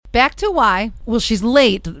Back to why. Well, she's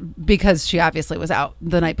late because she obviously was out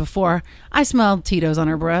the night before. I smelled Tito's on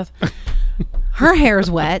her breath. Her hair's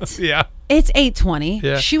wet. Yeah. It's 8:20.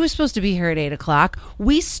 Yeah. She was supposed to be here at 8 o'clock.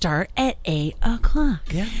 We start at 8 o'clock.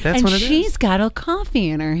 Yeah, that's what it is. And she's got a coffee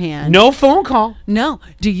in her hand. No phone call. No.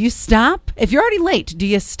 Do you stop? If you're already late, do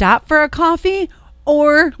you stop for a coffee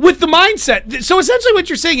or... With the mindset. So essentially what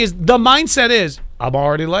you're saying is the mindset is, I'm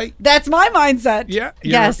already late. That's my mindset. Yeah.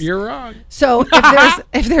 You're wrong. So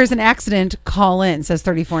if there's an accident, call in, says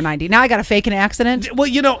 3490. Now I got to fake an accident? Well,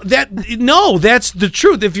 that's the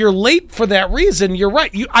truth. If you're late for that reason, you're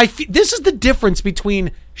right. This is the difference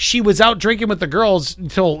between she was out drinking with the girls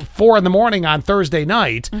until 4 a.m. on Thursday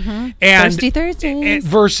night, and Thirsty Thursdays.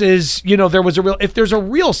 versus if there's a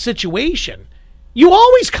real situation. You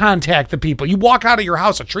always contact the people. You walk out of your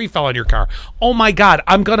house, a tree fell on your car. Oh my God,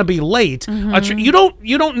 I'm gonna be late. You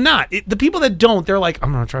don't not. The people that don't, they're like,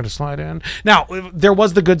 I'm gonna try to slide in. Now, there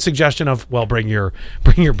was the good suggestion of, well, bring your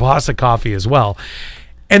boss a coffee as well.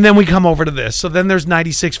 And then we come over to this. So then there's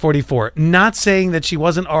 9644. Not saying that she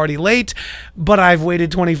wasn't already late, but I've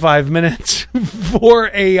waited 25 minutes for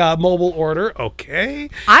a mobile order. Okay.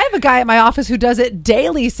 I have a guy at my office who does it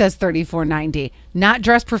daily, says 3490. Not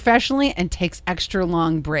dressed professionally and takes extra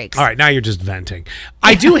long breaks. All right, now you're just venting.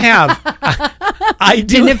 I do have.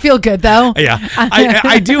 Didn't it feel good though? Yeah,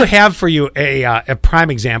 I do have for you a prime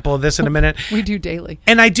example of this in a minute. We do daily.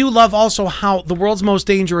 And I do love also how the world's most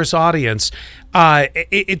dangerous audience,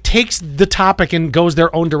 it takes the topic and goes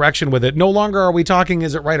their own direction with it. No longer are we talking,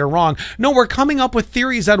 is it right or wrong? No, we're coming up with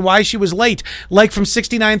theories on why she was late. Like from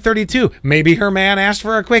 6932, maybe her man asked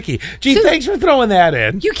for a quickie. Gee, So thanks for throwing that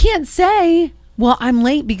in. You can't say, well, I'm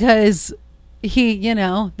late because he,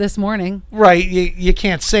 this morning. Right, you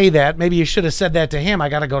can't say that. Maybe you should have said that to him. I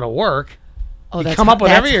got to go to work. Oh, you that's come up with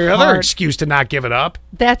that's every other hard. excuse to not give it up.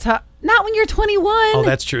 That's how. Not when you're 21. Oh,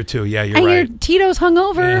 that's true too. Yeah, you're and right. your Tito's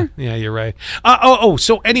hungover. Yeah, you're right.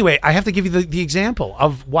 So anyway, I have to give you the example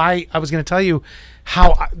of why I was going to tell you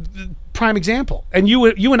how prime example. And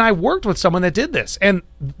you and I worked with someone that did this, and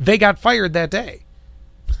they got fired that day.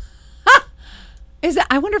 Is it?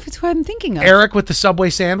 I wonder if it's who I'm thinking of. Eric with the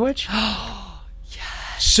Subway sandwich. Yes.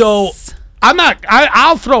 So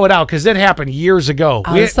I'll throw it out because it happened years ago.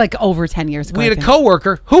 Oh, it's like over 10 years ago. We had a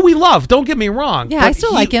coworker who we love. Don't get me wrong. Yeah, but I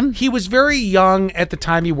still like him. He was very young at the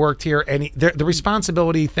time he worked here, and the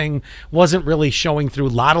responsibility thing wasn't really showing through. A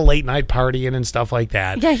lot of late night partying and stuff like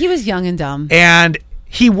that. Yeah, he was young and dumb. And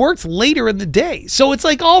he worked later in the day, so it's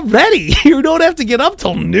like already you don't have to get up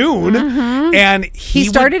till noon. Mm-hmm. And he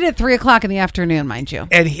started at 3 o'clock in the afternoon, mind you.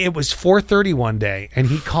 And it was 4:30 one day, and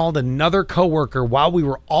he called another coworker while we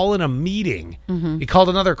were all in a meeting. Mm-hmm. He called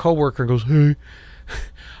another coworker and goes, "Hey,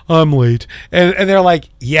 I'm late," and they're like,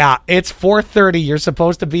 "Yeah, it's 4:30. You're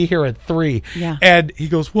supposed to be here at 3." Yeah. And he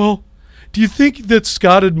goes, "Well, do you think that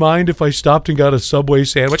Scott would mind if I stopped and got a Subway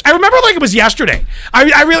sandwich?" I remember like it was yesterday.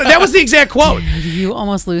 I really, that was the exact quote. You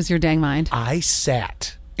almost lose your dang mind. I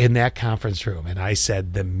sat in that conference room and I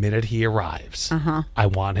said, the minute he arrives, I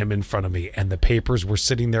want him in front of me. And the papers were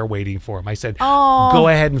sitting there waiting for him. I said, go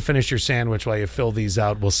ahead and finish your sandwich while you fill these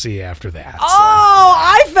out. We'll see you after that. Oh,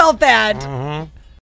 I felt that.